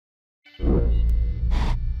Well,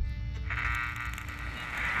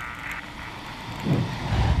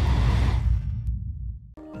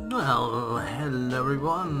 hello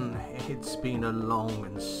everyone. It's been a long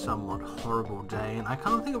and somewhat horrible day, and I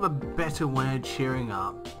can't think of a better way of cheering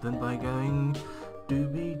up than by going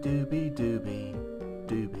doobie doobie doobie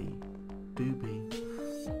doobie doobie.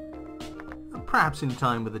 Perhaps in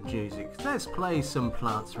time with the music. Let's play some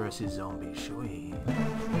Plants vs Zombies, shall we?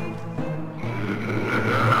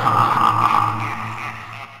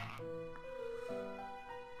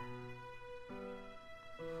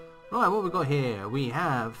 Right, what we got here? We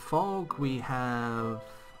have fog, we have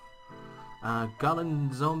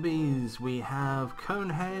Gullen zombies, we have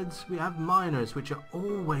coneheads, we have miners, which are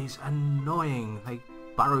always annoying. They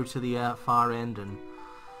burrow to the far end and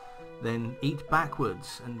then eat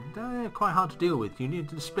backwards, and they're quite hard to deal with. You need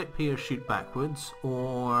to split pea or shoot backwards,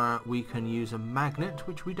 or we can use a magnet,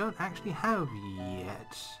 which we don't actually have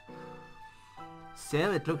yet.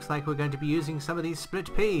 So it looks like we're going to be using some of these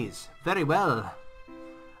split peas. Very well.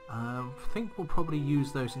 I think we'll probably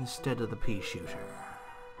use those instead of the pea shooter.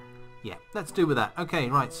 Yeah, let's do with that. Okay,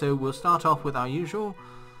 right, so we'll start off with our usual.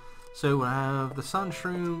 So we'll have the sun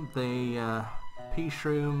shroom, the pea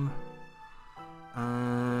shroom,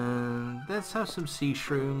 and let's have some sea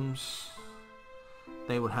shrooms.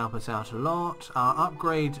 They will help us out a lot. Our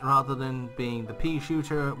upgrade, rather than being the pea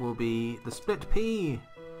shooter, will be the split pea.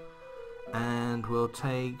 And we'll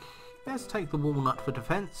take... let's take the walnut for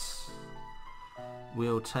defense.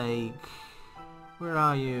 We'll take... where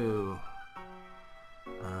are you?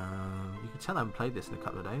 You can tell I haven't played this in a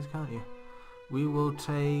couple of days, can't you? We will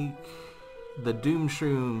take the Doom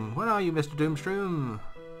Shroom. Where are you, Mr. Doom Shroom?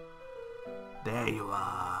 There you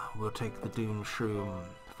are. We'll take the Doom Shroom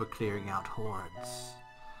for clearing out hordes.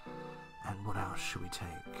 And what else should we take?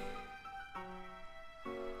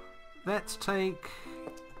 Let's take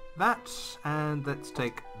that, and let's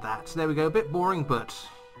take that. There we go. A bit boring, but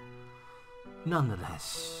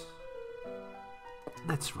nonetheless,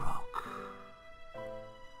 let's rock.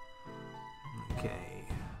 Okay.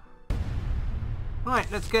 Right,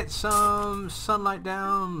 let's get some sunlight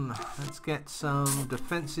down. Let's get some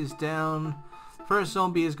defenses down. First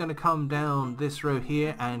zombie is going to come down this row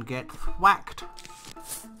here and get thwacked.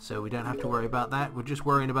 So we don't have to worry about that. We're just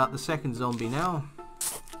worrying about the second zombie now.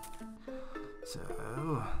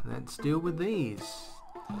 So let's deal with these.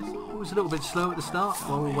 It was a little bit slow at the start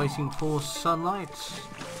while we're waiting for sunlight,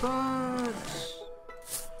 but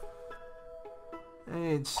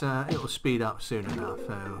it'll speed up soon enough,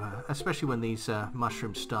 especially when these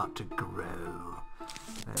mushrooms start to grow.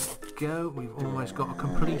 There we go, we've almost got a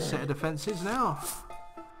complete set of defences now.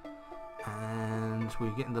 And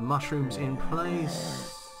we're getting the mushrooms in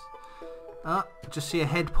place. Just see a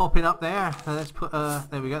head popping up there. Let's put,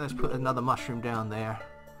 there we go, let's put another mushroom down there.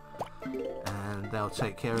 And they'll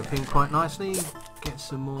take care of him quite nicely. Get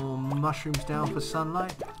some more mushrooms down for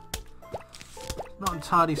sunlight. Not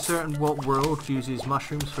entirely certain what world uses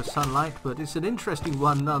mushrooms for sunlight, but it's an interesting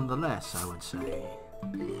one nonetheless, I would say.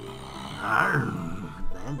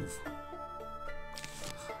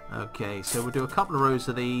 Okay, so we'll do a couple of rows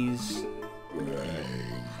of these.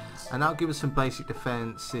 And that'll give us some basic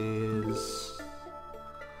defenses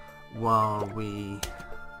while we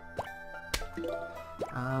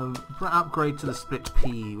upgrade to the split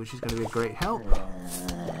pea, which is going to be a great help.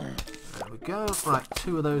 There we go. Right,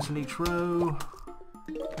 2 of those in each row.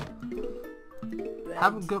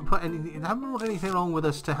 Haven't brought anything wrong with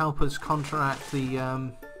us to help us counteract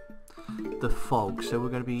the fog, so we're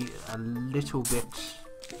going to be a little bit,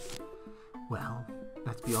 well,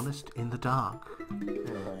 let's be honest, in the dark.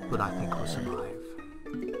 But I think we'll survive.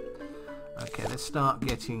 Okay, let's start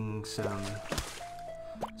getting some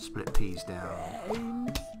split peas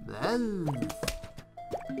down. Then,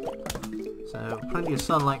 so plenty of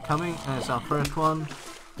sunlight coming. There's our first one.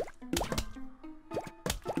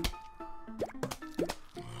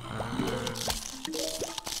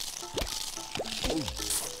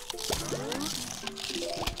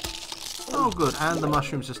 Oh good, and the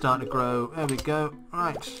mushrooms are starting to grow. There we go.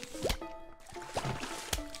 Right.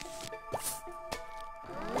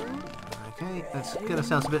 Okay, let's get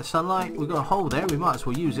ourselves a bit of sunlight. We've got a hole there, we might as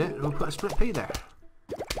well use it. We'll put a split pea there.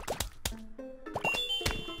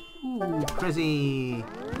 Ooh, pretty.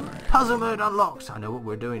 Puzzle mode unlocked. I know what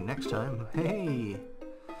we're doing next time. Hey.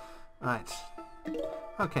 Right.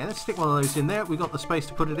 Okay, let's stick one of those in there. We got the space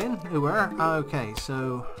to put it in. Ooh, where? Okay,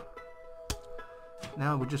 so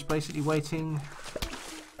now we're just basically waiting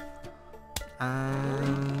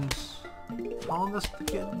and on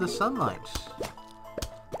the sunlight.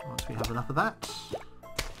 Once we have enough of that.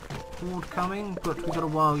 Horde coming, but we've got a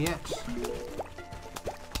while yet.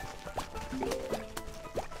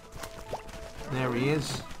 There he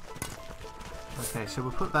is. Okay, so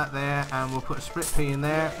we'll put that there, and we'll put a split pea in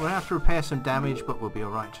there. We'll have to repair some damage, but we'll be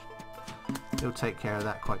alright. He'll take care of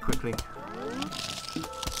that quite quickly.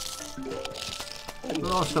 We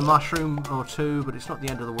lost a mushroom or two, but it's not the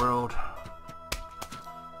end of the world.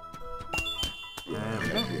 There we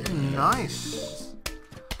go. Nice.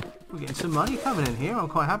 We're getting some money coming in here. I'm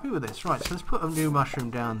quite happy with this. Right, so let's put a new mushroom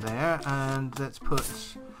down there, and let's put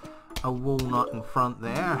a walnut in front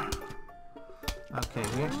there. Okay,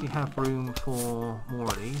 we actually have room for more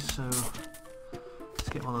of these, so let's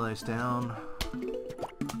get one of those down.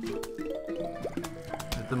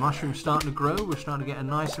 The mushroom's starting to grow. We're starting to get a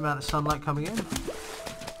nice amount of sunlight coming in,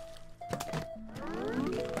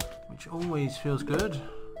 which always feels good.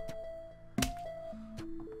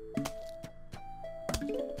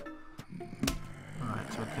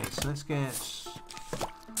 Right, okay, so let's get...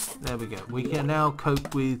 There we go. We can now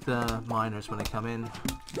cope with miners when they come in.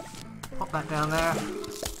 Pop that down there.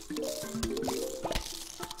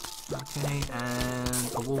 Okay,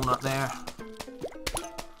 and a walnut there.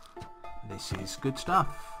 This is good stuff.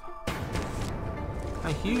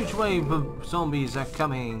 A huge wave of zombies are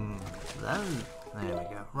coming. Oh, there we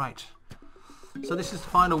go. Right. So this is the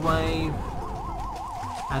final wave.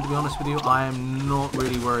 And to be honest with you, I am not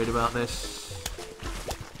really worried about this.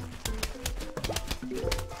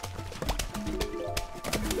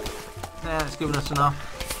 That's given us enough.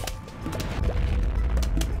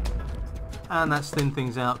 And that's thinned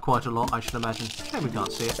things out quite a lot, I should imagine. Shame we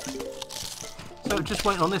can't see it. So just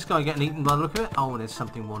waiting on this guy getting eaten by the look of it. Oh, and there's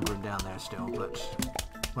something wandering down there still, but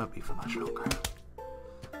won't be for much longer.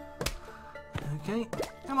 Okay,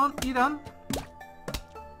 come on, you done?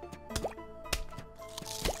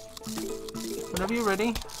 Whenever you're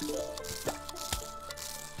ready.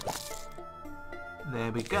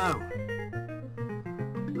 There we go.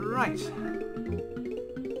 Right.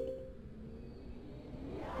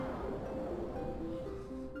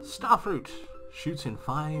 Starfruit shoots in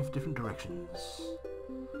 5 different directions.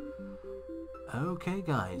 Okay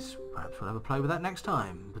guys, perhaps we'll have a play with that next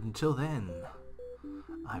time, but until then,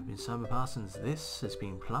 I've been Simon Parsons. This has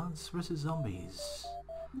been Plants vs. Zombies.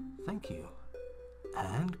 Thank you,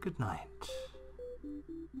 and good night.